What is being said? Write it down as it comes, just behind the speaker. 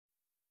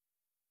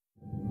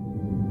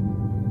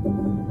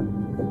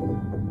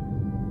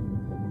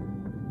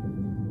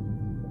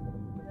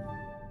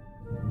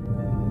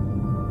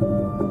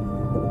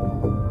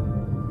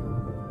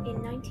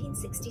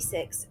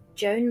1966,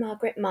 Joan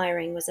Margaret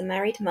Myring was a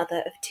married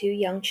mother of 2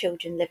 young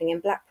children living in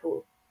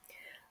Blackpool.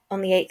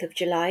 On the 8th of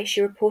July,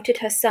 she reported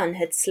her son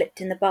had slipped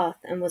in the bath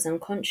and was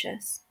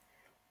unconscious.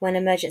 When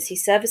emergency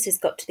services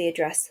got to the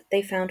address,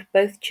 they found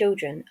both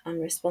children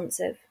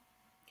unresponsive.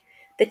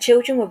 The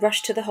children were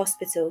rushed to the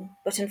hospital,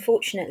 but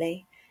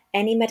unfortunately,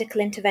 any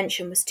medical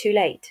intervention was too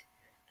late,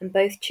 and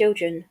both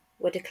children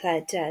were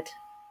declared dead.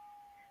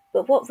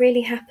 But what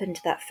really happened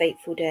that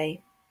fateful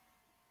day?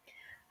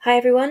 Hi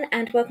everyone,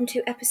 and welcome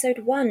to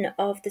episode 1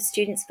 of the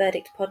Student's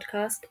Verdict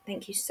podcast.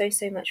 Thank you so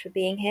much for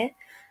being here.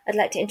 I'd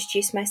like to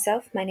introduce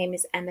myself. My name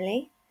is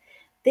Emily.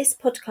 This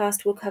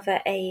podcast will cover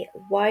a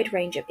wide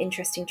range of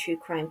interesting true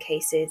crime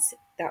cases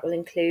that will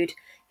include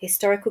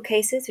historical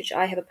cases, which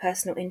I have a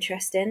personal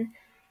interest in,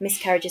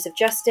 miscarriages of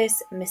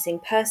justice, missing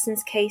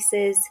persons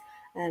cases,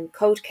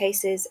 cold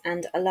cases,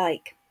 and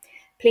alike.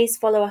 Please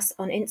follow us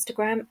on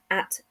Instagram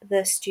at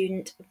the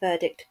Student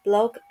Verdict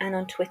blog and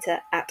on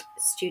Twitter at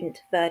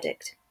Student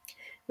Verdict.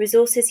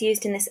 Resources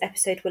used in this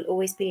episode will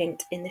always be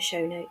linked in the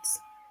show notes.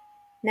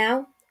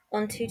 Now,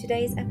 on to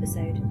today's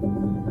episode.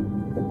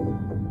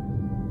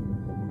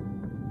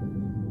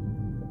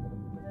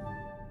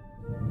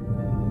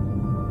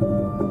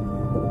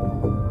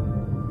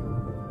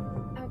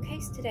 Our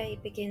case today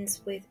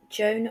begins with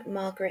Joan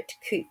Margaret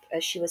Coop,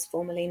 as she was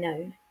formerly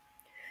known.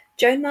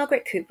 Joan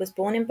Margaret Coop was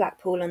born in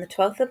Blackpool on the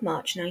 12th of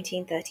March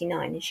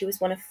 1939, and she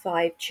was one of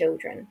 5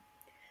 children.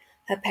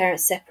 Her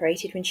parents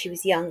separated when she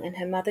was young, and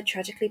her mother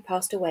tragically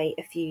passed away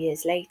a few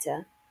years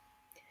later.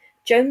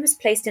 Joan was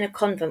placed in a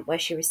convent where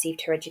she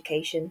received her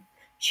education.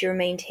 She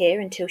remained here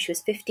until she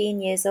was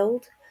 15 years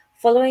old,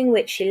 following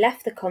which she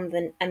left the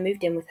convent and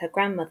moved in with her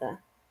grandmother.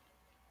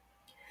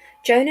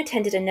 Joan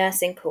attended a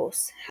nursing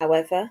course.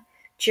 However,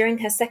 during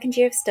her second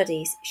year of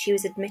studies, she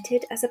was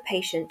admitted as a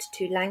patient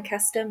to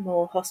Lancaster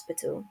Moor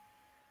Hospital,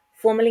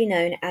 formerly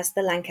known as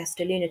the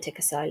Lancaster Lunatic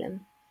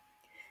Asylum.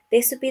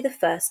 This would be the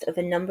first of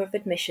a number of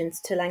admissions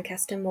to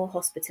Lancaster Moor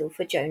Hospital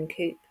for Joan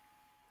Coop.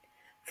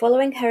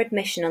 Following her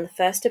admission on the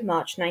 1st of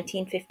March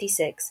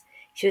 1956,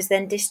 she was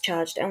then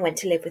discharged and went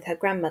to live with her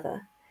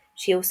grandmother.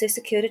 She also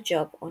secured a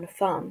job on a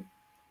farm.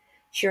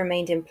 She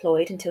remained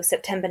employed until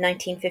September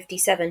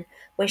 1957,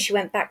 when she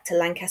went back to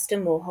Lancaster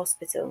Moor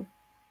Hospital.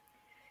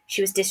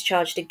 She was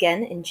discharged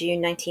again in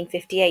June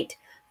 1958,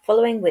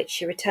 following which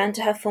she returned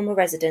to her former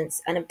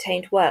residence and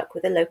obtained work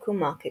with a local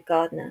market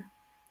gardener.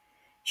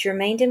 She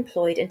remained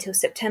employed until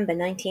September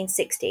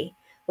 1960,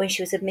 when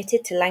she was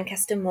admitted to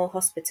Lancaster Moor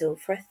Hospital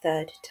for a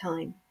 3rd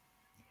time.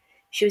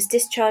 She was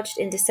discharged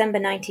in December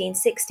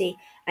 1960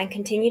 and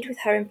continued with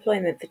her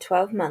employment for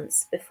 12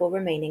 months before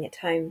remaining at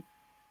home.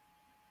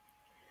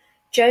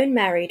 Joan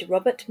married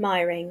Robert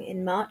Myring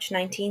in March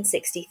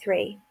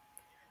 1963.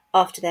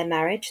 After their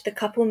marriage, the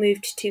couple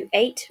moved to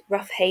 8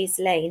 Rough Hayes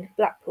Lane,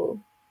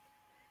 Blackpool.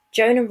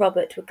 Joan and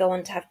Robert would go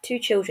on to have 2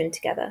 children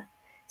together,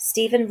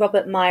 Stephen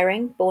Robert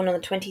Myring, born on the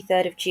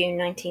 23rd of June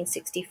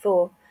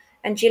 1964,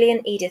 and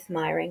Gillian Edith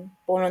Myring,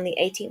 born on the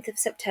 18th of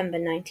September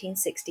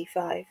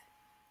 1965.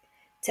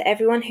 To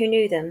everyone who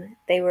knew them,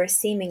 they were a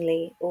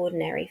seemingly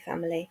ordinary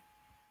family.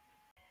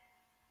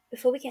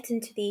 Before we get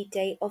into the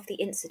day of the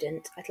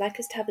incident, I'd like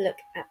us to have a look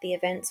at the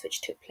events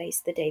which took place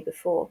the day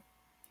before.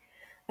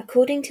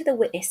 According to the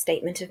witness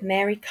statement of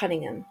Mary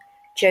Cunningham,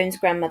 Joan's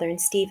grandmother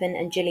and Stephen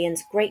and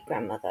Gillian's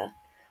great-grandmother,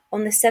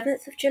 on the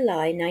 7th of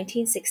July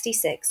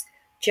 1966,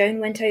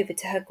 Joan went over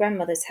to her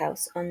grandmother's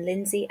house on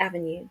Lindsay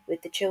Avenue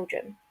with the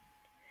children.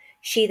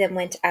 She then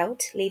went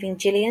out, leaving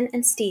Gillian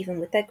and Stephen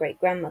with their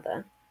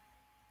great-grandmother.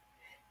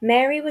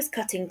 Mary was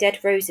cutting dead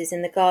roses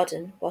in the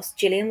garden, whilst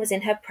Gillian was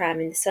in her pram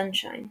in the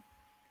sunshine.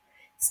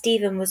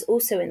 Stephen was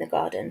also in the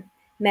garden.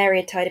 Mary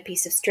had tied a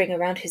piece of string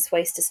around his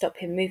waist to stop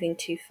him moving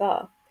too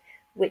far,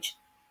 which,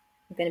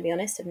 I'm going to be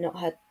honest, I've not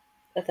heard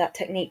of that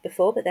technique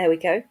before, but there we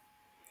go.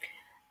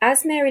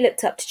 As Mary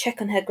looked up to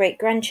check on her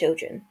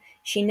great-grandchildren,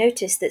 she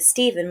noticed that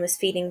Stephen was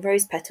feeding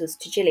rose petals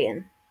to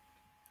Gillian.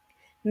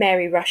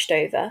 Mary rushed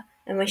over,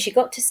 and when she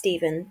got to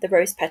Stephen, the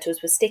rose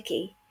petals were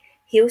sticky.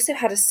 He also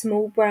had a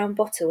small brown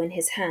bottle in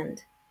his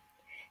hand.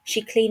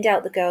 She cleaned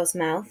out the girl's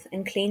mouth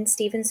and cleaned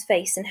Stephen's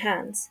face and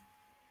hands.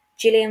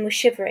 Gillian was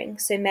shivering,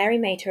 so Mary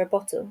made her a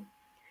bottle.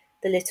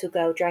 The little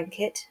girl drank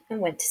it and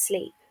went to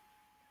sleep.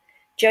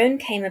 Joan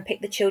came and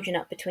picked the children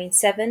up between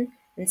 7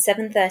 and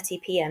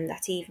 7:30 p.m.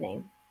 that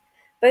evening.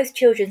 Both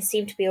children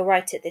seemed to be all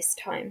right at this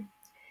time.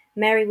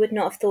 Mary would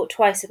not have thought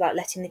twice about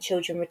letting the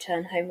children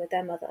return home with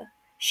their mother.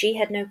 She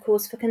had no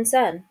cause for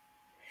concern.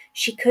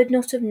 She could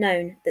not have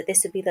known that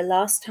this would be the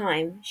last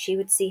time she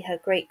would see her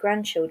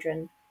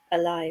great-grandchildren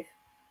alive.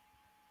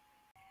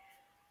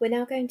 We're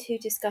now going to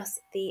discuss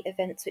the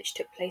events which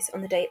took place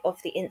on the day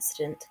of the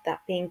incident,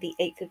 that being the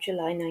 8th of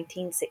July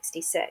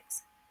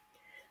 1966.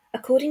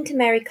 According to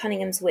Mary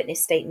Cunningham's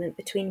witness statement,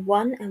 between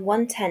 1 and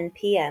 1:10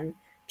 p.m,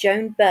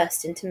 Joan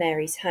burst into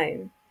Mary's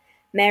home.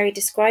 Mary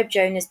described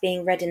Joan as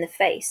being red in the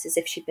face, as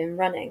if she'd been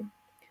running.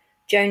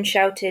 Joan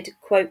shouted,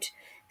 quote,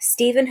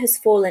 "Stephen has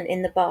fallen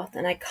in the bath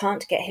and I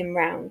can't get him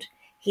round.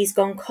 He's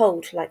gone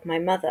cold like my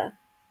mother."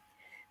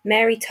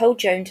 Mary told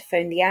Joan to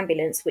phone the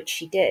ambulance, which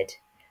she did.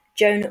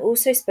 Joan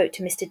also spoke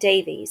to Mr.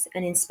 Davies,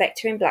 an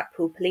inspector in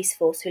Blackpool police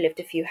force who lived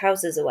a few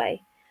houses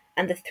away,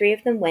 and the three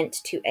of them went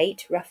to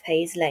 8 Rough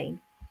Hayes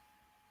Lane.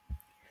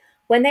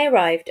 When they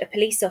arrived, a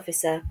police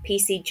officer,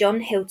 PC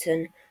John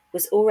Hilton,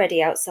 was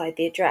already outside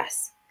the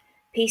address.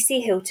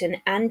 PC Hilton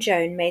and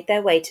Joan made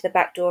their way to the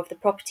back door of the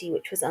property,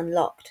 which was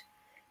unlocked.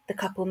 The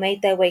couple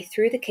made their way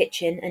through the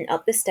kitchen and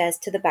up the stairs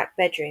to the back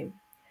bedroom.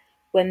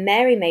 When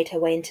Mary made her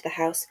way into the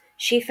house,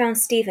 she found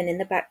Stephen in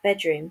the back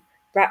bedroom,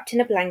 wrapped in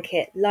a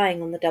blanket,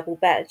 lying on the double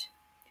bed.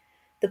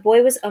 The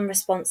boy was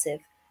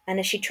unresponsive, and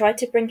as she tried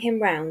to bring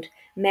him round,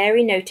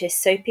 Mary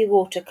noticed soapy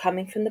water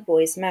coming from the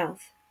boy's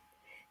mouth.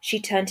 She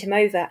turned him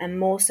over and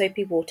more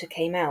soapy water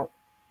came out.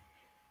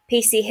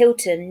 PC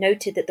Hilton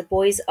noted that the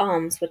boy's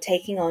arms were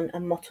taking on a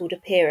mottled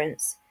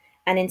appearance,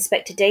 and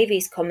Inspector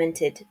Davies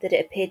commented that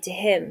it appeared to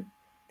him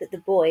that the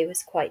boy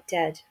was quite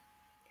dead.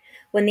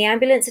 When the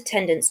ambulance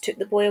attendants took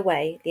the boy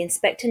away, the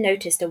inspector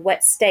noticed a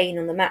wet stain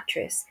on the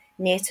mattress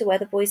near to where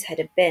the boy's head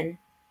had been.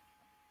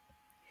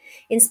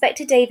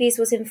 Inspector Davies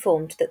was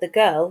informed that the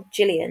girl,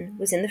 Gillian,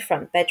 was in the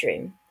front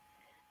bedroom.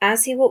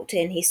 As he walked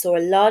in, he saw a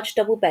large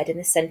double bed in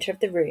the centre of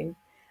the room,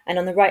 and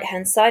on the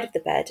right-hand side of the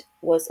bed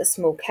was a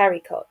small carry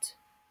cot.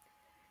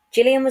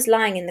 Gillian was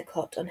lying in the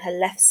cot on her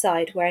left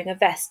side wearing a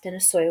vest and a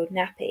soiled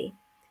nappy.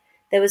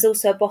 There was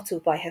also a bottle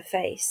by her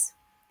face.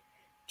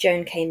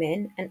 Joan came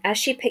in, and as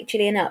she picked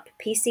Gillian up,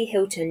 PC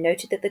Hilton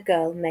noted that the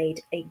girl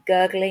made a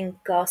gurgling,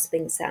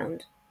 gasping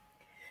sound.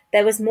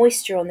 There was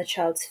moisture on the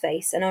child's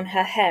face and on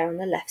her hair on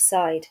the left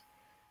side.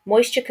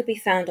 Moisture could be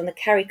found on the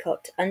carry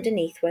cot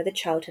underneath where the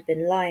child had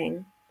been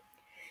lying.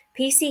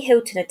 PC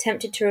Hilton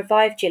attempted to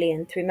revive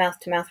Gillian through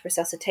mouth-to-mouth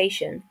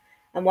resuscitation,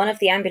 and one of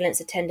the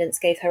ambulance attendants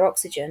gave her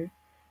oxygen,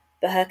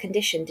 but her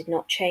condition did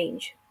not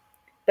change.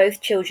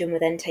 Both children were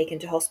then taken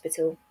to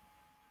hospital.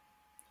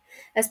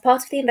 As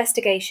part of the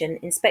investigation,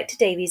 Inspector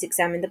Davies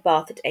examined the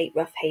bath at 8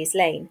 Rough Hayes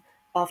Lane,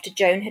 after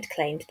Joan had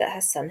claimed that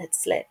her son had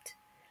slipped.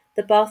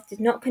 The bath did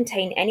not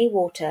contain any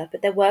water,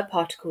 but there were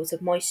particles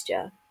of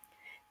moisture.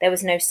 There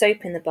was no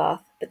soap in the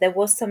bath, but there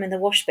was some in the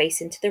wash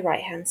basin to the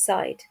right-hand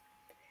side.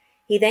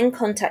 He then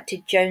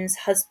contacted Joan's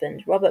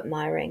husband, Robert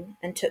Myring,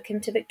 and took him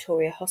to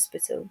Victoria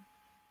Hospital.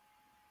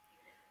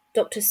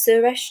 Dr.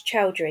 Suresh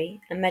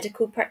Chowdhury, a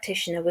medical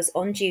practitioner, was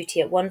on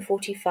duty at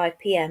 1:45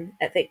 p.m.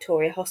 at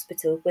Victoria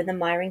Hospital when the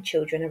Myring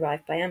children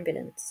arrived by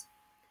ambulance.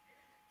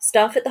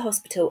 Staff at the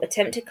hospital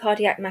attempted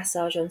cardiac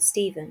massage on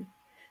Stephen.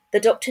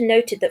 The doctor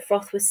noted that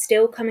froth was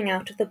still coming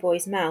out of the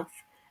boy's mouth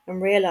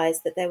and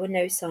realised that there were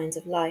no signs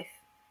of life.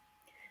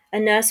 A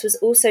nurse was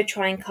also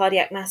trying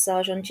cardiac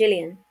massage on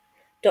Gillian.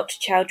 Dr.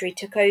 Chowdhury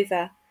took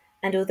over,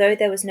 and although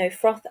there was no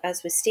froth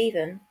as with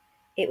Stephen,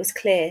 it was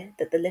clear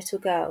that the little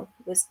girl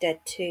was dead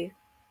too.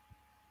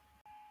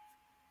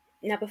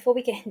 Now, before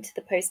we get into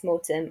the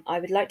post-mortem, I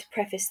would like to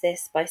preface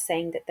this by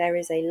saying that there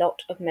is a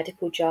lot of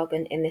medical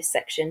jargon in this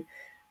section,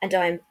 and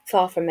I am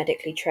far from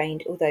medically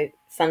trained, although,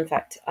 fun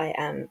fact, I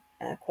am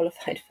a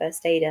qualified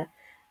first aider,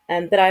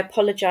 but I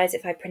apologise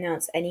if I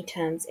pronounce any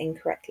terms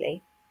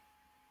incorrectly.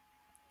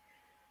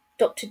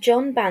 Dr.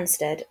 John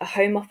Banstead, a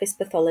Home Office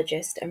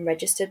pathologist and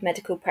registered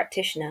medical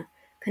practitioner,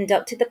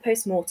 conducted the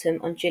post-mortem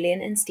on Gillian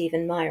and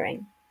Stephen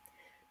Myring.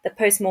 The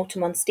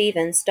post-mortem on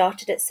Stephen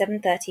started at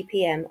 7:30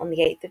 p.m. on the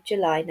 8th of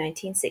July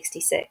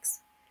 1966.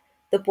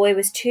 The boy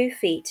was 2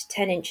 feet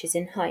 10 inches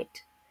in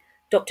height.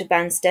 Dr.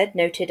 Banstead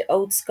noted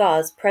old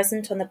scars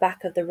present on the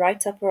back of the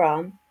right upper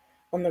arm,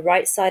 on the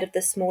right side of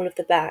the small of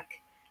the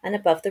back, and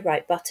above the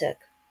right buttock.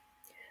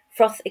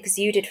 Froth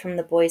exuded from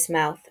the boy's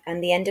mouth,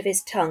 and the end of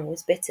his tongue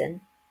was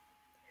bitten.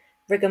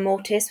 Rigor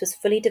mortis was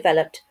fully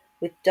developed,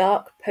 with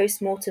dark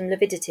post-mortem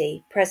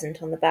lividity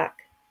present on the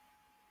back.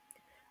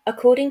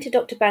 According to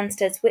Dr.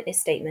 Banstead's witness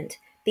statement,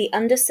 the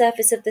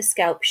undersurface of the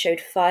scalp showed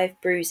 5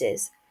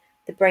 bruises.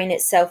 The brain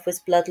itself was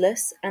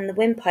bloodless, and the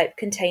windpipe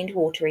contained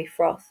watery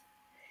froth.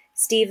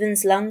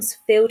 Stephen's lungs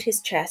filled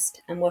his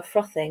chest and were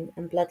frothing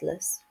and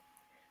bloodless.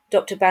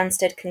 Dr.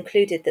 Banstead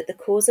concluded that the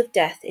cause of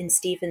death in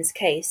Stephen's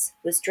case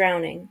was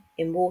drowning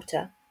in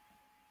water.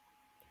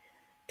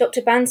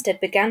 Dr.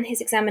 Banstead began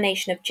his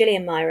examination of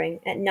Gillian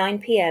Myring at 9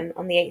 p.m.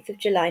 on the 8th of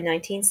July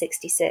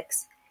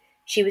 1966.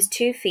 She was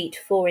 2 feet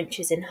 4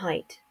 inches in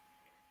height.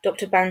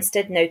 Dr.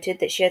 Banstead noted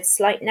that she had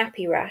slight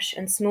nappy rash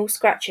and small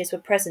scratches were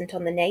present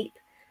on the nape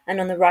and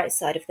on the right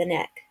side of the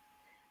neck.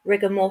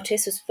 Rigor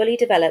mortis was fully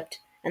developed,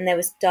 and there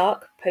was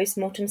dark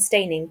post-mortem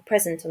staining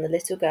present on the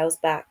little girl's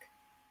back.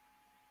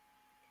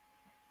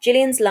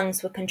 Gillian's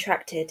lungs were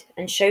contracted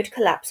and showed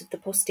collapse of the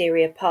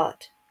posterior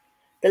part.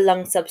 The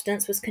lung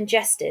substance was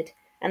congested,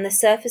 and the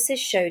surfaces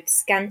showed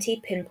scanty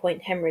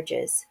pinpoint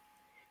hemorrhages.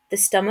 The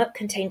stomach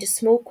contained a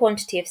small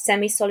quantity of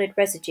semi-solid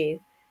residue,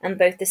 and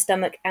both the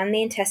stomach and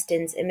the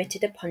intestines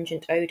emitted a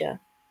pungent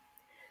odour.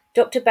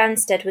 Dr.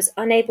 Banstead was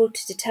unable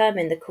to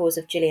determine the cause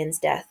of Gillian's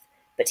death,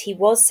 but he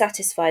was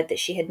satisfied that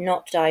she had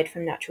not died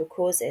from natural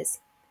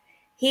causes.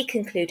 He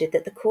concluded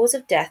that the cause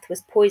of death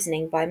was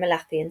poisoning by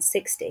malathion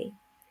 60.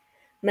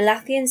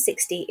 Malathion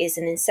 60 is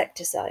an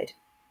insecticide.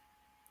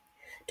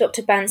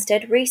 Dr.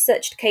 Banstead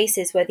researched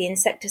cases where the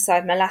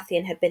insecticide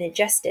malathion had been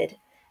ingested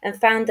and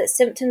found that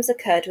symptoms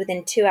occurred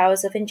within 2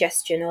 hours of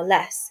ingestion or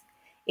less.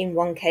 In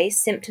one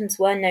case, symptoms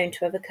were known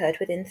to have occurred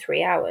within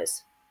 3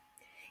 hours.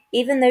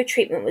 Even though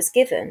treatment was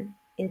given,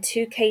 in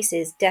 2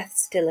 cases death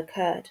still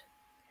occurred.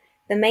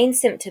 The main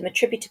symptom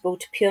attributable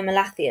to pure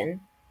malathion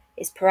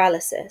is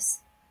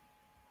paralysis.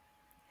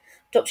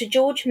 Dr.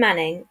 George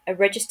Manning, a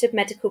registered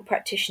medical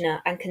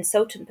practitioner and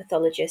consultant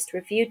pathologist,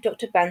 reviewed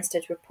Dr.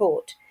 Banstead's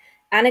report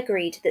and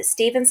agreed that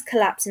Stephen's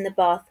collapse in the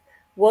bath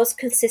was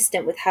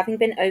consistent with having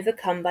been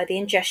overcome by the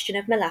ingestion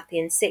of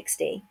malathion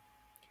 60.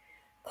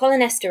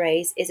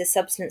 Cholinesterase is a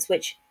substance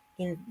which,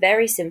 in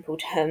very simple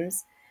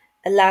terms,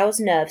 allows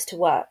nerves to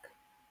work.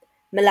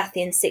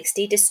 Malathion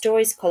 60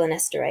 destroys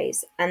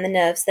cholinesterase, and the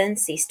nerves then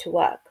cease to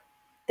work.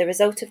 The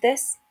result of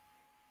this?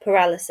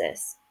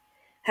 Paralysis.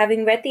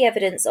 Having read the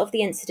evidence of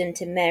the incident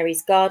in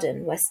Mary's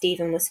garden, where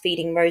Stephen was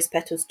feeding rose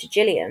petals to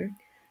Gillian,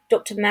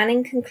 Dr.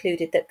 Manning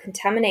concluded that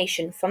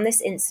contamination from this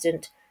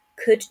incident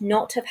could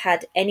not have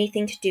had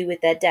anything to do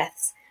with their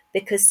deaths,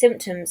 because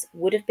symptoms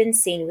would have been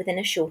seen within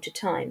a shorter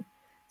time,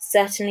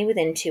 certainly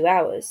within 2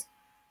 hours.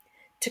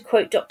 To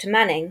quote Dr.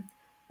 Manning,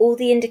 all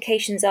the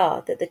indications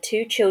are that the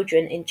 2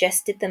 children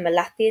ingested the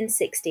malathion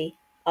 60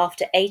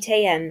 after 8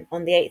 a.m.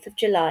 on the 8th of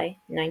July,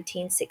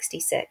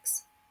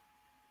 1966.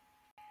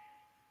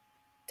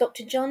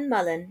 Dr. John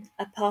Mullen,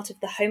 a part of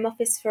the Home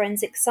Office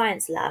Forensic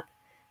Science Lab,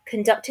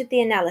 conducted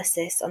the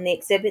analysis on the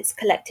exhibits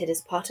collected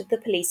as part of the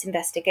police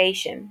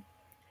investigation.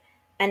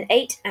 An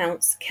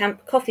 8-ounce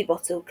camp coffee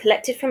bottle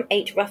collected from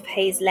 8 Rough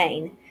Hayes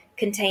Lane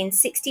contained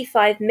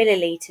 65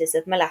 millilitres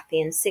of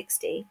malathion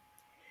 60.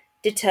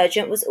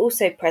 Detergent was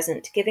also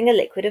present, giving a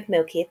liquid of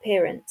milky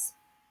appearance.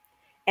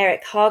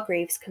 Eric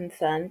Hargreaves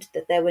confirmed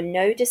that there were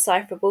no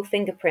decipherable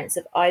fingerprints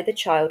of either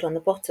child on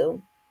the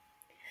bottle.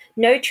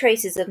 No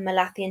traces of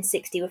malathion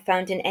 60 were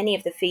found in any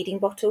of the feeding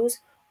bottles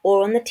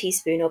or on the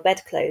teaspoon or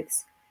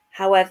bedclothes.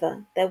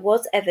 However, there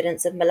was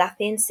evidence of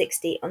malathion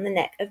 60 on the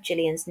neck of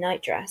Gillian's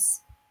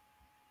nightdress.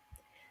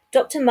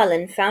 Dr.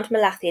 Mullen found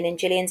malathion in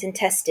Gillian's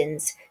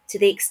intestines to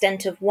the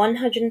extent of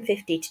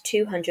 150 to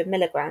 200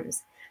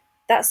 milligrams.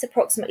 That's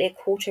approximately a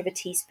quarter of a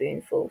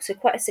teaspoonful, so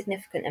quite a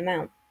significant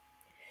amount.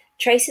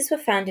 Traces were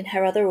found in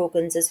her other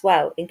organs as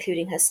well,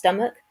 including her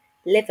stomach,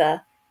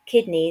 liver,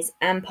 kidneys,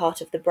 and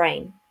part of the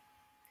brain.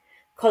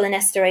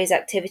 Cholinesterase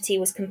activity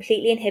was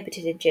completely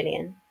inhibited in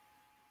Gillian.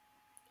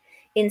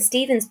 In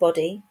Stephen's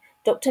body,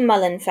 Dr.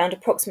 Mullen found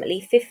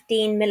approximately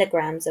 15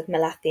 milligrams of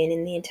malathion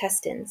in the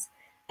intestines,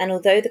 and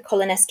although the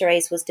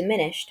cholinesterase was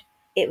diminished,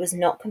 it was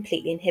not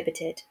completely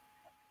inhibited.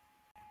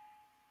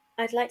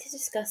 I'd like to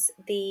discuss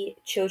the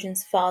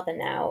children's father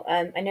now.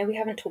 I know we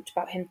haven't talked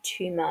about him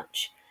too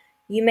much.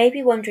 You may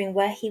be wondering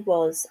where he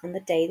was on the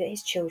day that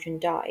his children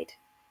died.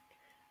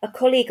 A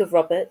colleague of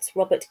Robert's,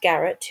 Robert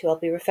Garrett, who I'll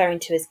be referring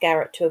to as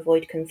Garrett to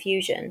avoid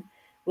confusion,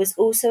 was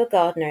also a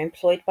gardener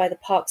employed by the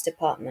Parks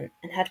Department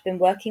and had been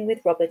working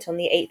with Robert on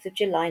the 8th of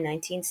July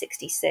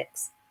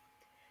 1966.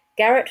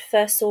 Garrett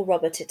first saw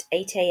Robert at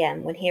 8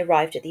 a.m. when he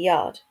arrived at the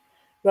yard.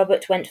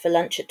 Robert went for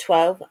lunch at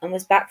 12 and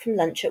was back from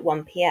lunch at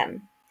 1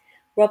 p.m.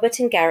 Robert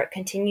and Garrett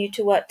continued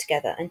to work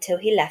together until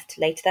he left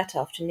later that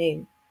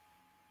afternoon.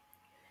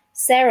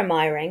 Sarah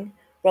Myring,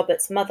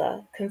 Robert's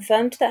mother,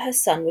 confirmed that her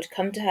son would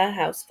come to her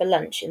house for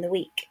lunch in the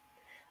week.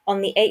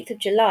 On the 8th of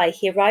July,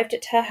 he arrived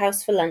at her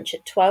house for lunch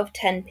at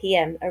 12:10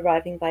 p.m.,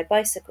 arriving by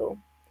bicycle.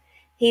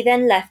 He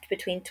then left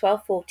between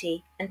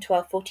 12:40 and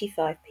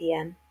 12:45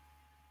 p.m.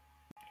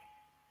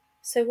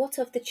 So what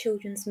of the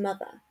children's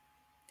mother?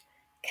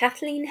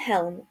 Kathleen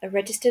Helm, a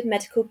registered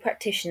medical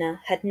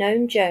practitioner, had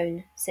known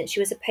Joan since she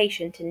was a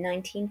patient in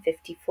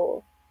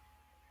 1954.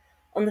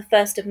 On the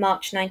 1st of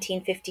March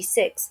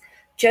 1956,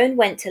 Joan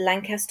went to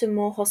Lancaster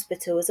Moor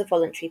Hospital as a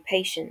voluntary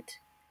patient.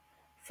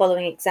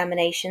 Following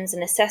examinations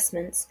and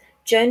assessments,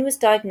 Joan was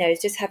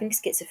diagnosed as having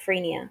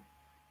schizophrenia.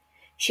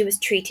 She was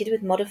treated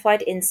with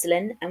modified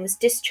insulin and was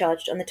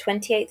discharged on the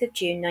 28th of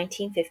June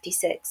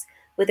 1956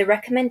 with a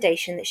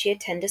recommendation that she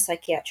attend a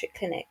psychiatric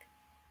clinic.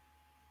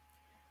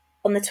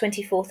 On the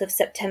 24th of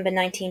September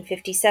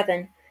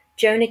 1957,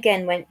 Joan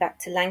again went back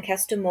to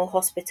Lancaster Moor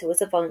Hospital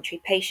as a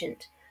voluntary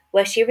patient,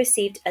 where she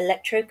received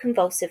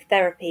electroconvulsive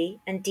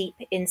therapy and deep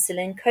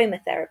insulin coma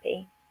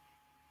therapy.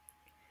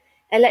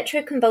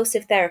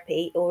 Electroconvulsive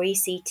therapy, or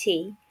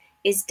ECT,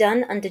 is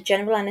done under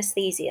general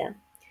anesthesia.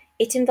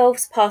 It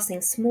involves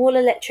passing small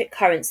electric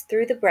currents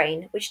through the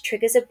brain, which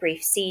triggers a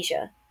brief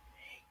seizure.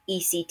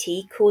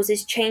 ECT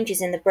causes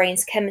changes in the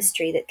brain's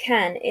chemistry that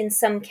can, in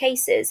some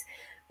cases,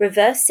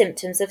 reverse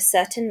symptoms of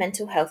certain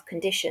mental health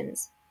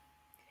conditions.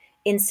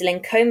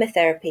 Insulin coma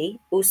therapy,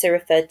 also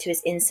referred to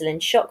as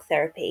insulin shock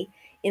therapy,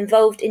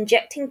 involved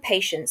injecting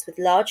patients with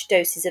large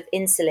doses of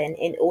insulin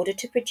in order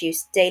to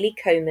produce daily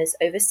comas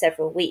over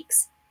several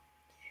weeks.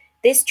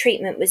 This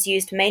treatment was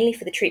used mainly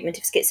for the treatment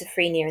of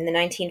schizophrenia in the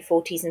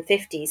 1940s and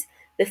 50s,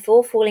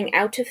 before falling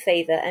out of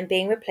favour and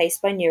being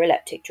replaced by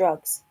neuroleptic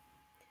drugs.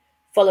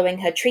 Following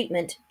her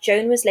treatment,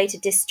 Joan was later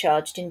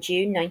discharged in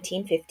June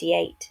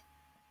 1958.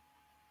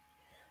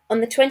 On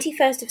the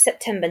 21st of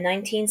September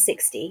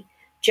 1960,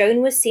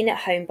 Joan was seen at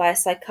home by a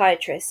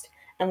psychiatrist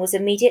and was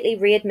immediately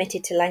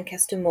readmitted to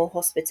Lancaster Moor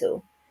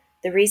Hospital.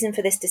 The reason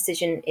for this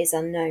decision is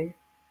unknown.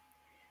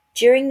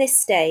 During this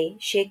stay,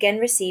 she again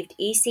received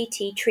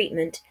ECT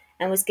treatment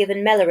and was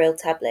given Mellaril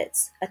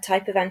tablets, a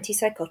type of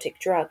antipsychotic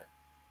drug.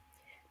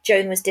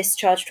 Joan was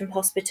discharged from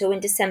hospital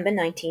in December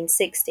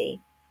 1960.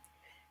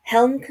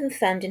 Helm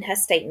confirmed in her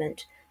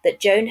statement that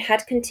Joan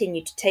had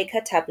continued to take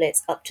her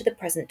tablets up to the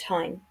present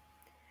time.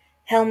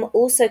 Helm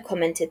also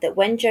commented that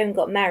when Joan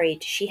got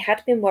married, she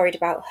had been worried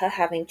about her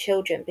having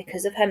children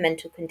because of her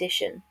mental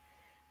condition.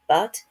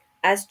 But,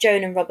 as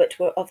Joan and Robert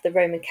were of the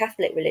Roman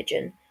Catholic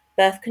religion,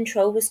 birth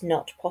control was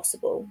not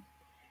possible.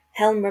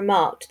 Helm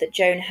remarked that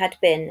Joan had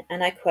been,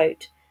 and I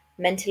quote,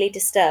 mentally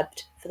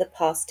disturbed for the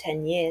past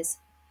 10 years.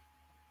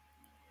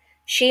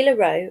 Sheila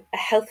Rowe, a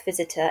health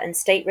visitor and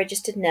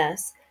state-registered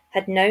nurse,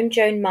 had known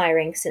Joan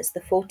Myring since the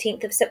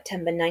 14th of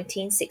September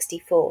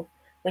 1964,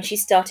 when she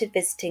started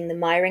visiting the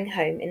Myring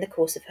home in the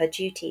course of her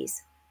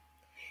duties.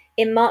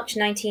 In March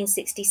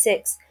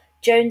 1966,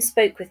 Joan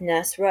spoke with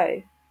Nurse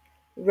Rowe.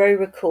 Rowe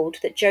recalled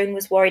that Joan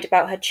was worried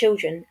about her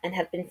children and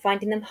had been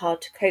finding them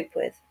hard to cope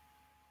with.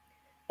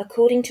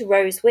 According to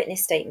Rowe's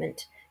witness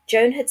statement,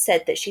 Joan had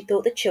said that she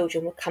thought the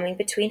children were coming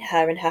between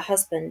her and her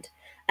husband,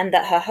 and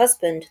that her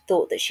husband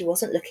thought that she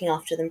wasn't looking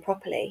after them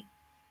properly.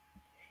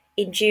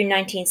 In June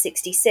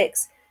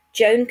 1966,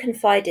 Joan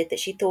confided that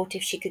she thought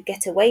if she could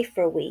get away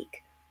for a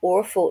week or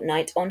a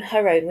fortnight on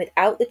her own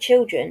without the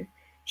children,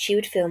 she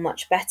would feel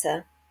much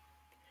better.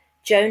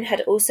 Joan had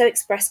also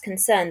expressed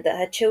concern that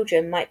her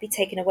children might be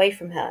taken away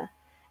from her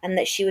and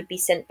that she would be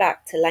sent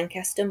back to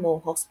Lancaster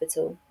Moor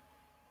Hospital.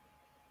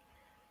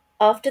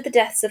 After the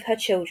deaths of her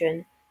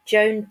children,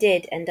 Joan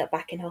did end up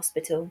back in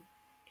hospital.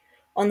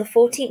 On the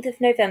 14th of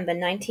November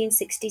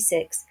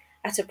 1966,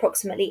 at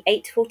approximately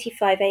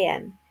 8:45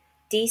 a.m.,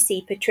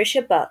 DC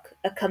Patricia Buck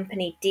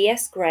accompanied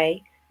D.S.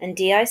 Gray and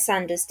D.I.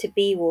 Sanders to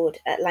B ward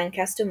at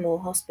Lancaster Moor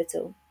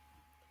Hospital.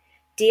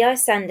 D.I.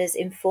 Sanders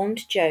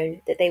informed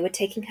Joan that they were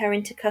taking her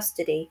into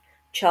custody,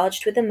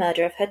 charged with the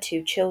murder of her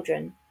 2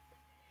 children.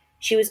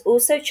 She was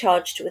also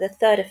charged with a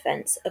third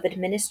offence of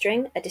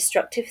administering a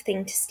destructive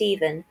thing to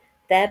Stephen,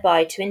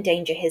 thereby to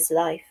endanger his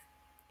life.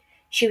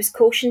 She was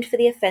cautioned for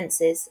the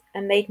offences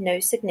and made no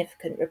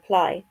significant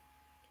reply.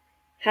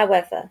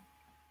 However,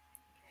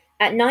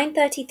 at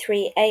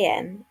 9:33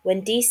 a.m.,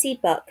 when DC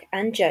Buck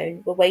and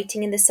Joan were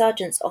waiting in the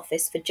sergeant's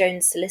office for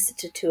Joan's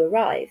solicitor to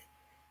arrive,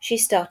 she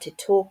started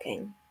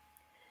talking.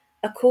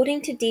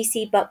 According to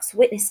DC Buck's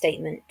witness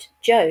statement,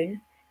 Joan,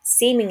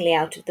 seemingly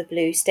out of the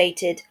blue,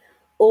 stated,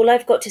 "All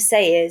I've got to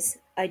say is,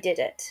 I did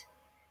it."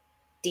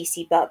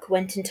 DC Buck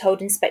went and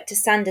told Inspector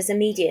Sanders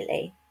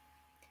immediately.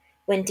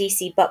 When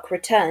DC Buck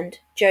returned,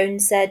 Joan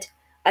said,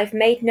 "I've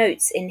made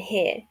notes in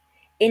here,"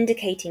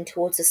 indicating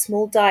towards a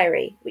small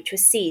diary which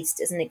was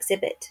seized as an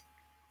exhibit.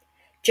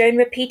 Joan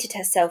repeated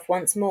herself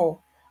once more,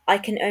 "I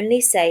can only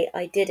say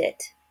I did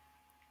it."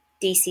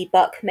 DC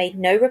Buck made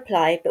no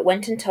reply but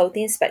went and told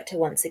the inspector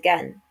once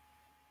again.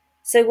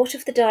 So what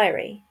of the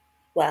diary?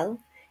 Well,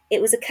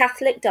 it was a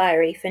Catholic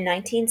diary for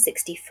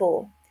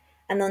 1964,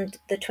 and on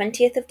the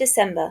 20th of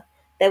December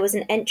there was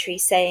an entry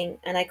saying,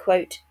 and I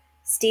quote,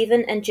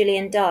 "Stephen and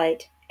Gillian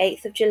died,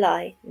 8th of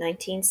July,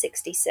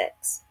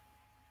 1966.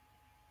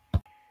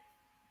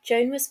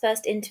 Joan was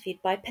first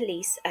interviewed by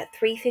police at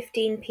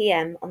 3:15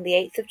 p.m. on the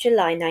 8th of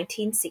July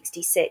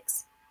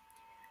 1966.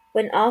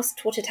 When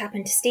asked what had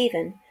happened to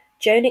Stephen,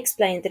 Joan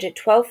explained that at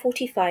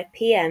 12:45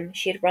 p.m.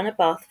 she had run a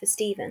bath for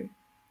Stephen.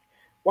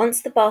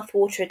 Once the bath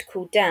water had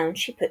cooled down,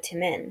 she put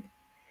him in.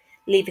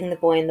 Leaving the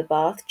boy in the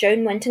bath,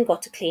 Joan went and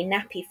got a clean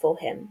nappy for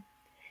him.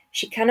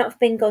 She cannot have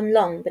been gone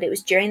long, but it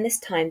was during this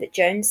time that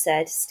Joan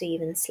said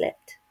Stephen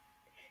slipped.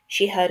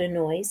 She heard a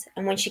noise,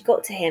 and when she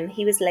got to him,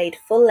 he was laid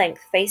full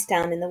length face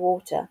down in the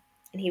water,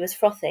 and he was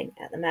frothing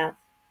at the mouth.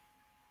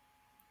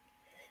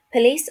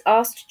 Police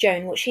asked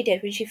Joan what she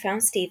did when she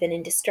found Stephen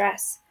in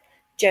distress.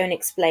 Joan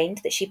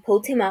explained that she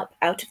pulled him up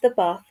out of the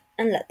bath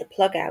and let the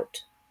plug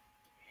out.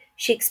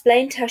 She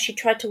explained how she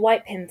tried to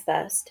wipe him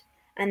first,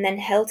 and then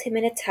held him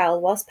in a towel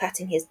whilst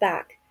patting his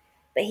back,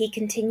 but he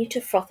continued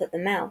to froth at the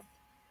mouth.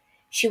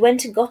 She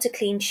went and got a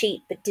clean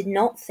sheet, but did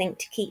not think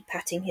to keep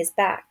patting his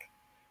back,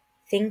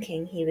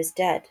 thinking he was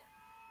dead.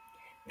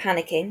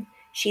 Panicking,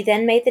 she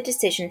then made the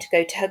decision to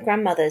go to her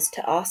grandmother's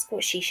to ask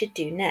what she should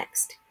do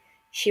next.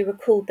 She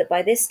recalled that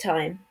by this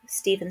time,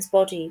 Stephen's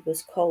body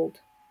was cold.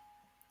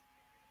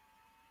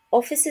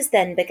 Officers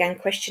then began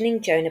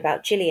questioning Joan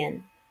about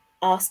Gillian,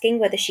 asking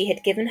whether she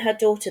had given her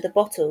daughter the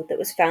bottle that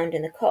was found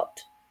in the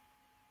cot.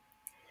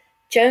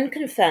 Joan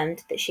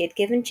confirmed that she had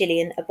given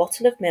Gillian a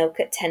bottle of milk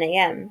at 10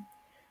 a.m,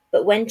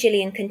 but when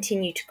Gillian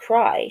continued to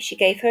cry, she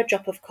gave her a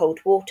drop of cold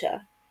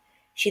water.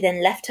 She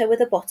then left her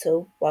with a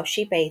bottle while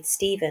she bathed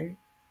Stephen.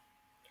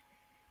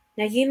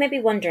 Now you may be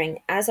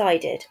wondering, as I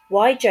did,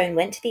 why Joan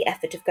went to the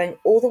effort of going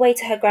all the way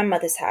to her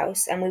grandmother's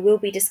house, and we will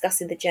be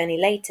discussing the journey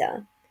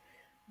later,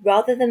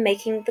 rather than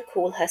making the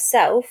call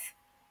herself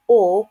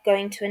or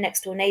going to a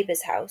next-door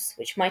neighbour's house,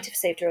 which might have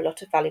saved her a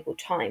lot of valuable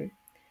time.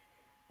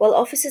 Well,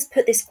 officers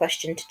put this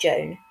question to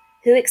Joan,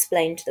 who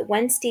explained that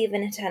when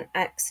Stephen had had an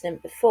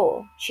accident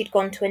before, she'd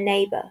gone to a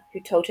neighbour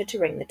who told her to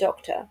ring the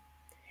doctor.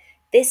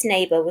 This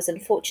neighbour was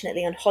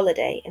unfortunately on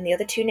holiday and the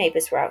other two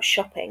neighbours were out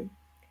shopping.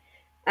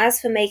 As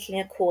for making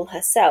a call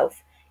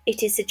herself,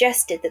 it is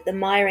suggested that the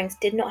Myrings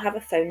did not have a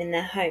phone in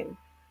their home.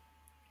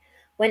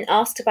 When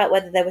asked about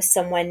whether there was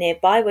somewhere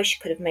nearby where she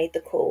could have made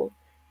the call,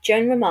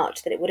 Joan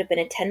remarked that it would have been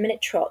a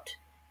 10-minute trot,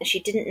 and she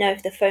didn't know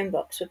if the phone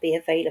box would be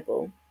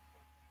available.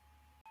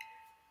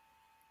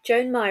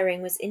 Joan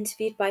Myring was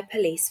interviewed by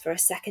police for a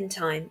second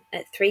time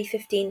at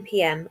 3:15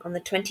 p.m. on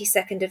the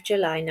 22nd of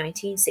July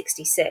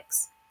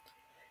 1966.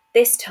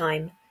 This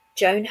time,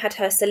 Joan had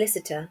her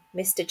solicitor,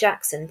 Mr.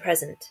 Jackson,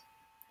 present.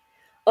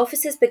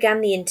 Officers began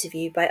the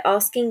interview by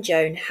asking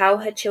Joan how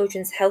her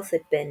children's health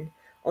had been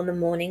on the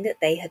morning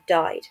that they had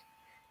died,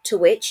 to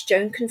which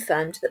Joan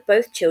confirmed that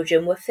both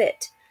children were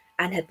fit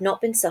and had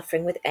not been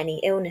suffering with any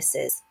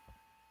illnesses.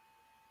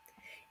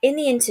 In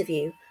the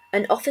interview,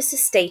 an officer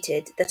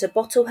stated that a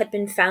bottle had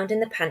been found in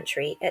the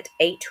pantry at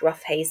 8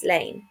 Rough Hayes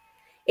Lane.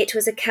 It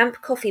was a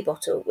camp coffee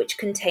bottle which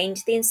contained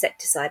the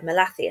insecticide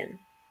malathion.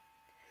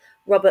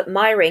 Robert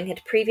Myring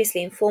had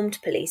previously informed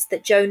police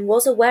that Joan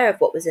was aware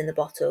of what was in the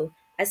bottle,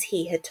 as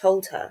he had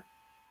told her.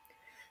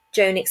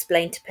 Joan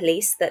explained to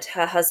police that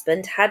her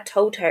husband had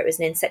told her it was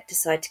an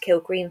insecticide to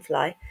kill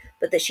greenfly,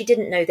 but that she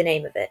didn't know the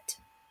name of it.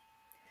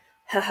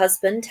 Her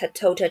husband had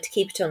told her to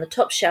keep it on the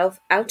top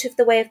shelf, out of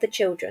the way of the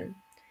children.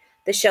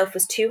 The shelf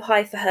was too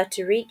high for her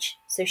to reach,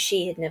 so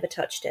she had never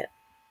touched it.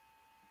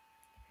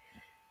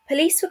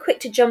 Police were quick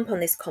to jump on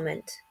this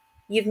comment.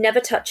 "You've never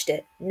touched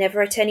it,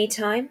 never at any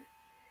time?"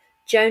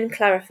 Joan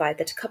clarified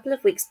that a couple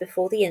of weeks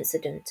before the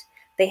incident,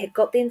 they had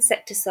got the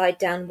insecticide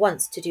down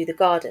once to do the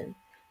garden,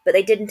 but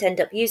they didn't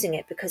end up using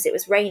it because it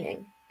was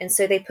raining, and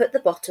so they put the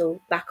bottle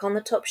back on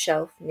the top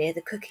shelf near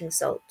the cooking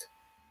salt.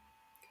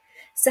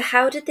 So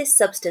how did this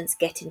substance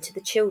get into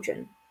the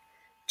children?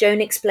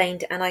 Joan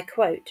explained, and I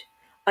quote,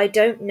 "I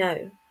don't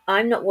know.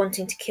 I'm not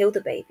wanting to kill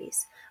the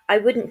babies. I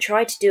wouldn't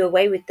try to do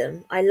away with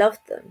them. I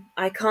loved them.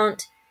 I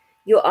can't.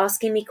 You're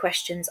asking me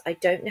questions I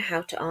don't know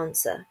how to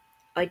answer.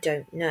 I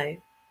don't know."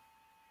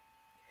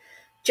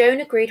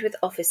 Joan agreed with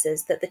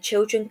officers that the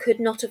children could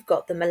not have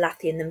got the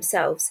malathion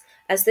themselves,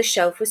 as the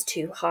shelf was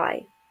too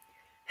high.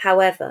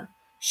 However,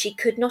 she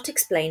could not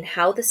explain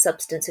how the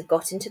substance had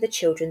got into the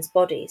children's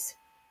bodies.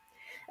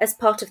 As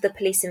part of the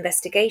police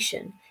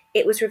investigation,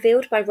 it was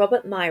revealed by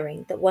Robert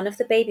Myring that one of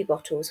the baby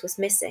bottles was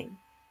missing.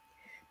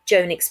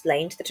 Joan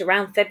explained that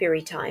around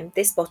February time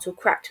this bottle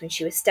cracked when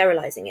she was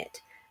sterilising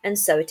it, and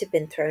so it had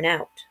been thrown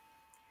out.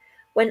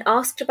 When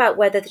asked about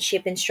whether she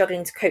had been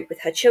struggling to cope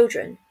with her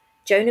children,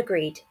 Joan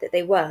agreed that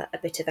they were a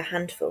bit of a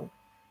handful.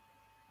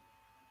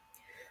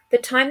 The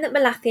time that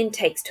malathion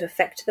takes to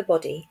affect the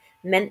body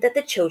meant that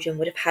the children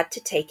would have had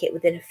to take it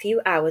within a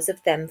few hours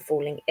of them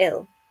falling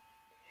ill.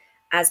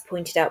 As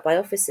pointed out by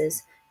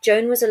officers,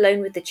 Joan was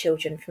alone with the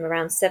children from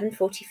around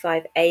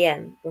 7:45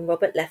 a.m. when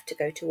Robert left to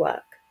go to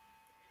work.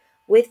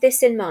 With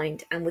this in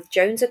mind, and with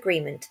Joan's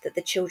agreement that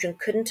the children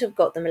couldn't have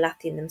got the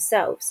malathion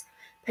themselves,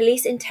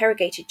 police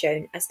interrogated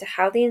Joan as to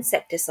how the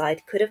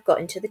insecticide could have got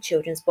into the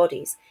children's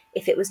bodies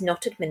if it was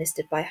not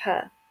administered by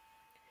her.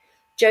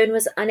 Joan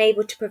was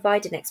unable to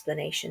provide an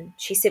explanation.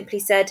 She simply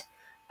said,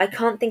 "I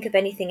can't think of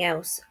anything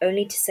else,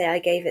 only to say I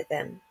gave it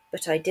them,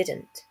 but I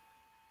didn't."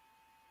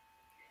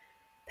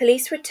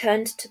 Police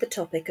returned to the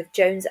topic of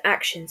Joan's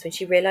actions when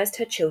she realised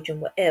her children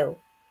were ill.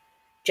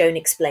 Joan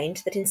explained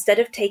that instead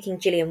of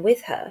taking Gillian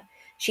with her,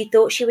 she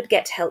thought she would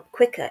get help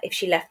quicker if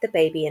she left the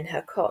baby in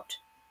her cot.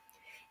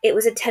 It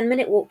was a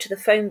 10-minute walk to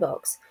the phone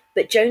box,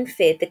 but Joan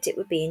feared that it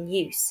would be in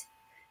use.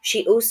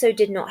 She also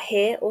did not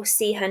hear or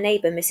see her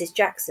neighbour, Mrs.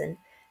 Jackson,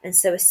 and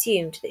so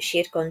assumed that she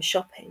had gone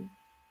shopping.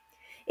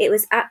 It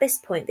was at this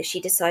point that she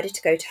decided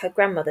to go to her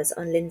grandmother's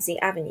on Lindsay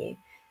Avenue,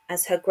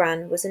 as her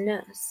gran was a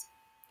nurse.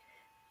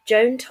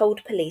 Joan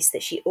told police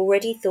that she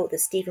already thought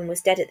that Stephen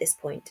was dead at this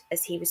point,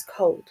 as he was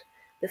cold,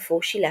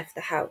 before she left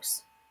the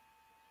house.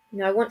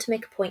 Now I want to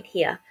make a point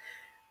here.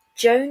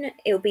 Joan,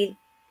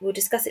 we'll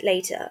discuss it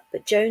later,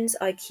 but Joan's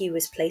IQ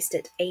was placed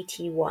at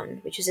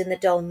 81, which is in the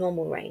dull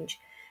normal range,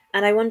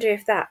 and I wonder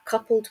if that,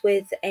 coupled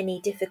with any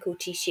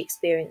difficulty she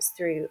experienced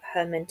through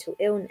her mental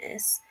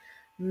illness,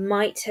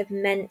 might have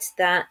meant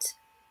that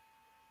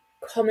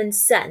common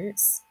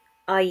sense,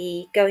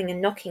 i.e. going and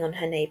knocking on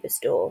her neighbour's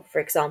door, for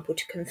example,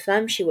 to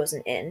confirm she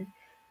wasn't in,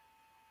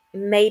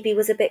 maybe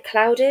was a bit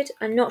clouded.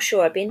 I'm not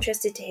sure. I'd be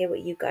interested to hear what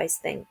you guys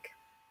think.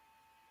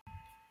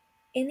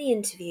 In the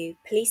interview,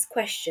 police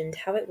questioned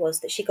how it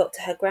was that she got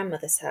to her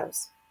grandmother's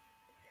house.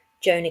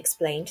 Joan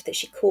explained that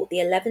she caught the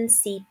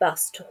 11C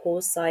bus to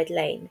Horseside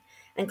Lane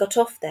and got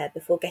off there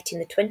before getting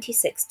the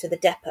 26 to the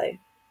depot.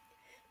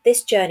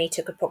 This journey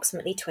took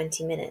approximately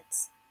 20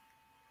 minutes.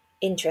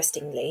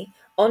 Interestingly,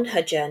 on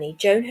her journey,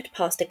 Joan had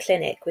passed a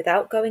clinic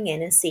without going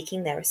in and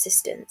seeking their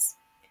assistance.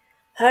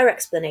 Her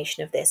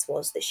explanation of this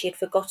was that she had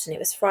forgotten it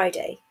was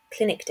Friday,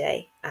 clinic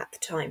day, at the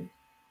time.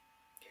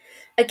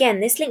 Again,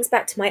 this links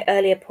back to my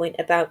earlier point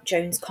about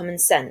Joan's common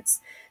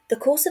sense. The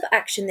course of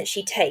action that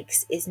she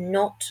takes is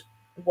not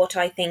what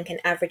I think an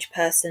average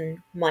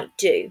person might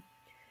do.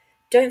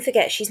 Don't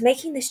forget, she's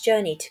making this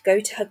journey to go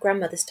to her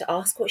grandmother's to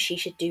ask what she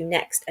should do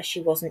next, as she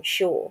wasn't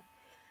sure.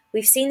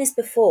 We've seen this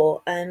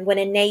before, when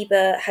a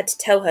neighbour had to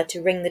tell her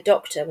to ring the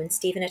doctor when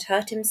Stephen had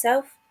hurt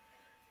himself.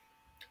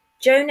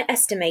 Joan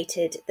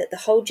estimated that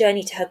the whole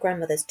journey to her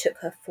grandmother's took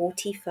her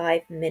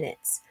 45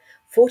 minutes.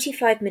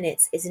 45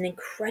 minutes is an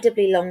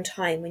incredibly long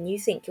time when you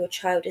think your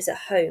child is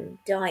at home,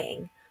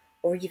 dying,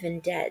 or even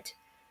dead.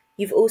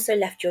 You've also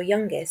left your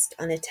youngest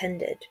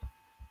unattended.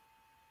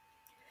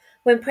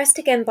 When pressed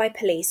again by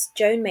police,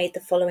 Joan made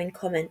the following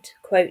comment,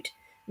 quote,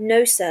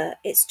 "No, sir,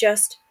 it's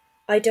just,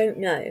 I don't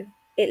know.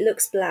 It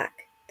looks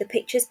black. The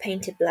picture's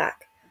painted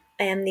black.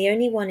 I am the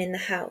only one in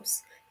the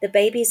house. The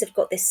babies have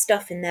got this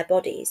stuff in their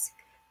bodies.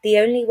 The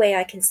only way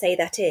I can say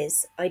that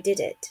is, I did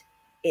it.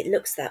 It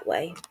looks that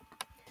way."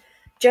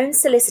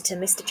 Joan's solicitor,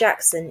 Mr.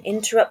 Jackson,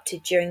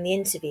 interrupted during the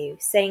interview,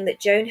 saying that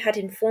Joan had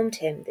informed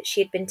him that she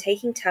had been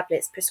taking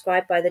tablets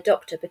prescribed by the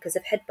doctor because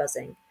of head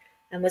buzzing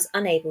and was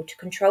unable to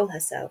control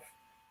herself.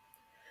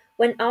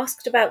 When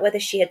asked about whether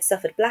she had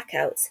suffered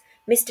blackouts,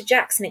 Mr.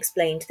 Jackson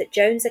explained that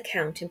Joan's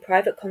account in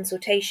private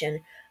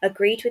consultation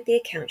agreed with the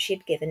account she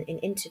had given in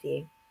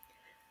interview.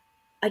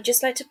 I'd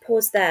just like to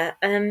pause there.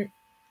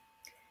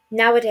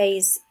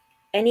 Nowadays,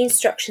 any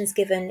instructions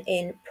given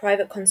in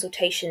private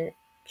consultation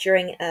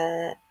during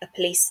a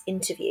police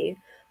interview,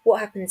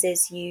 what happens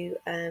is your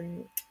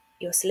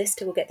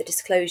solicitor will get the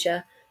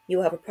disclosure, you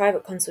will have a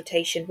private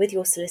consultation with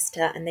your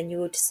solicitor, and then you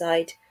will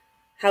decide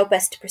how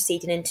best to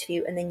proceed an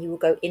interview, and then you will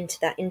go into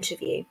that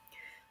interview.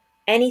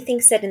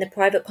 Anything said in the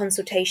private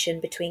consultation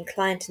between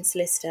client and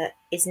solicitor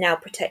is now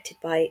protected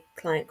by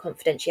client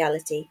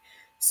confidentiality,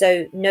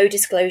 so no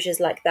disclosures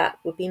like that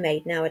would be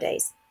made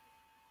nowadays.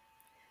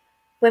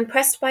 When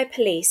pressed by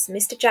police,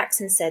 Mr.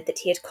 Jackson said that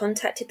he had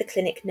contacted the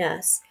clinic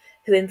nurse,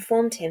 who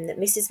informed him that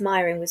Mrs.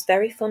 Myring was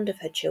very fond of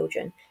her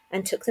children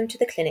and took them to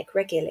the clinic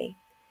regularly.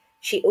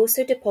 She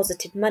also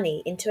deposited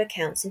money into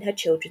accounts in her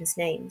children's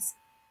names.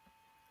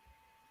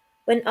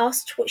 When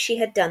asked what she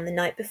had done the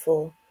night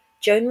before,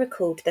 Joan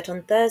recalled that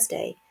on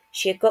Thursday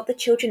she had got the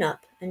children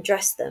up and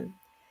dressed them.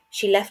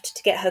 She left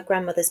to get her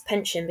grandmother's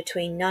pension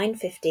between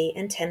 9:50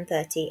 and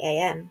 10:30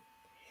 a.m.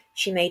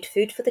 She made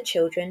food for the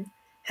children,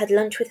 had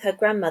lunch with her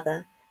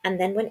grandmother, and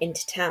then went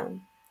into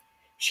town.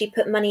 She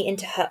put money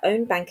into her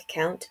own bank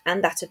account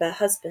and that of her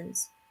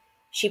husband's.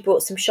 She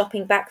brought some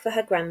shopping back for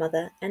her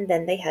grandmother, and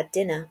then they had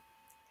dinner.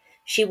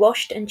 She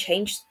washed and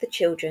changed the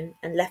children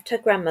and left her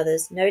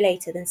grandmother's no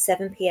later than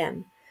 7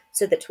 p.m,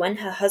 so that when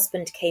her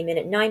husband came in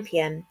at 9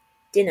 p.m,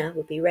 dinner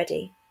would be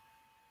ready.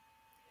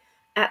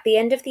 At the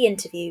end of the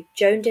interview,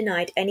 Joan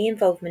denied any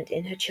involvement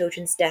in her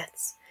children's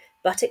deaths,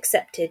 but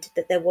accepted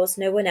that there was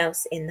no one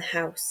else in the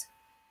house.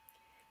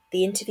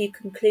 The interview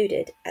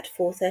concluded at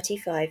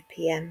 4:35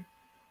 p.m.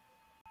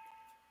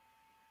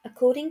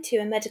 According to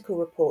a medical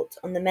report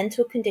on the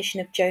mental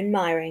condition of Joan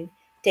Myring,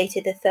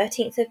 dated the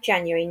 13th of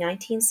January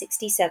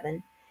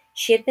 1967,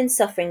 she had been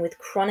suffering with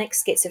chronic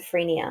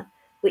schizophrenia,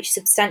 which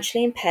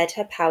substantially impaired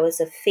her powers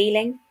of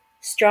feeling,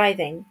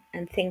 striving,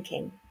 and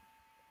thinking.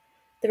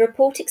 The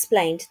report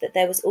explained that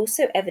there was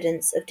also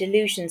evidence of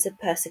delusions of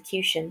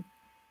persecution.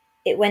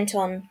 It went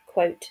on,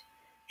 quote,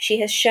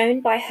 "She has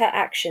shown by her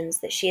actions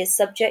that she is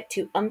subject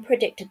to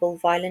unpredictable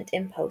violent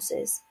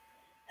impulses.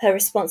 Her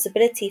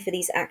responsibility for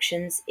these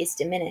actions is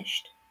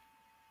diminished."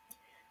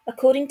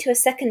 According to a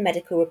second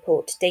medical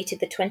report dated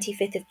the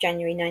 25th of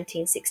January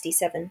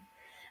 1967,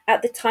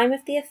 at the time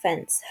of the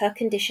offence her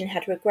condition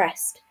had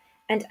regressed,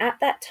 and at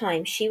that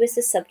time she was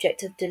the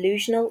subject of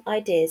delusional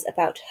ideas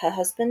about her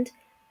husband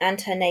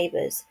and her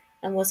neighbours,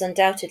 and was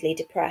undoubtedly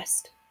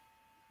depressed.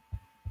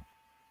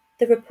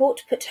 The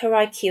report put her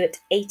IQ at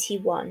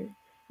 81,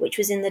 which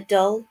was in the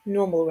dull,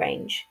 normal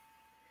range.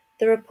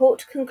 The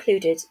report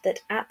concluded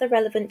that at the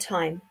relevant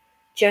time,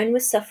 Joan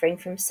was suffering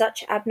from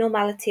such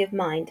abnormality of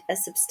mind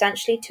as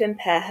substantially to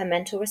impair her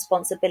mental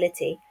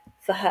responsibility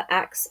for her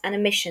acts and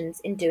omissions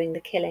in doing the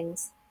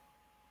killings.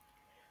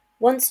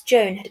 Once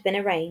Joan had been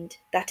arraigned,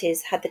 that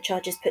is, had the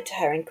charges put to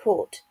her in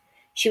court,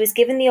 she was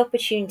given the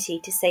opportunity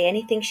to say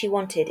anything she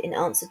wanted in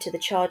answer to the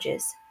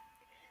charges.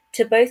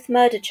 To both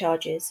murder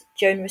charges,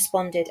 Joan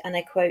responded, and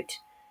I quote,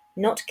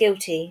 "Not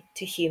guilty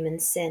to human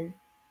sin."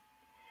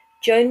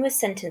 Joan was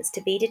sentenced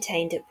to be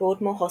detained at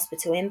Broadmoor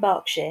Hospital in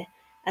Berkshire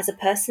as a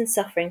person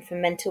suffering from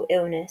mental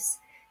illness,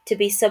 to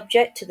be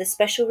subject to the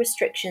special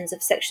restrictions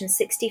of Section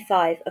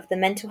 65 of the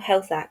Mental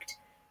Health Act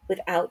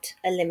without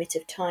a limit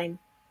of time.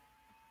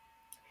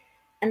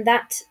 And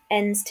that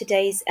ends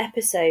today's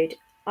episode.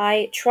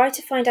 I tried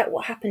to find out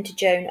what happened to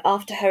Joan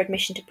after her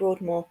admission to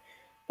Broadmoor,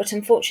 but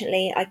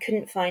unfortunately I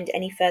couldn't find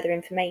any further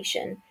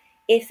information.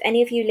 If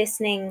any of you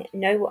listening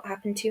know what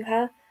happened to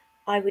her,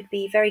 I would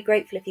be very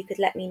grateful if you could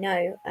let me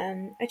know.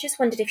 I just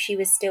wondered if she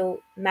was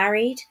still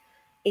married,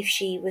 if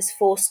she was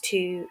forced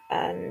to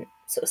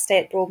sort of stay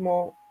at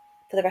Broadmoor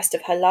for the rest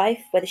of her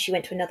life, whether she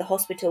went to another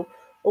hospital,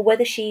 or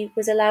whether she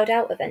was allowed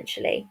out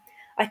eventually.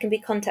 I can be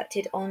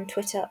contacted on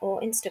Twitter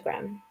or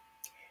Instagram.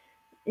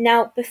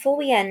 Now, before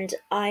we end,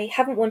 I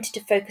haven't wanted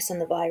to focus on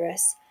the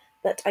virus,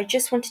 but I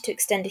just wanted to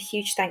extend a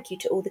huge thank you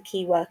to all the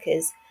key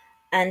workers.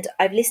 And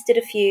I've listed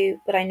a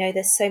few, but I know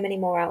there's so many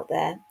more out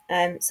there.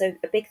 So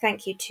a big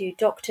thank you to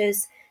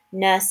doctors,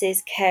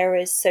 nurses,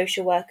 carers,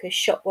 social workers,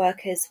 shop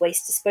workers,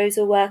 waste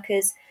disposal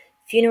workers,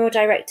 funeral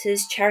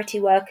directors, charity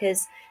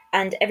workers,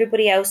 and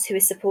everybody else who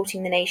is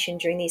supporting the nation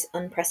during these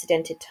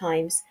unprecedented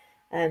times.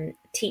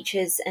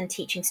 Teachers and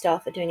teaching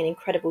staff are doing an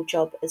incredible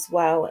job as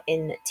well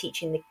in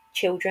teaching the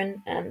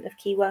children of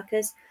key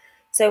workers.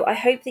 So I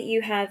hope that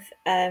you have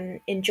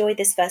enjoyed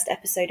this first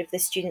episode of the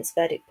Students'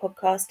 Verdict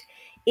podcast.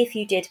 If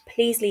you did,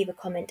 please leave a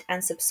comment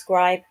and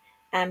subscribe.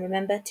 And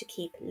remember to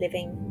keep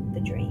living the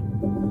dream.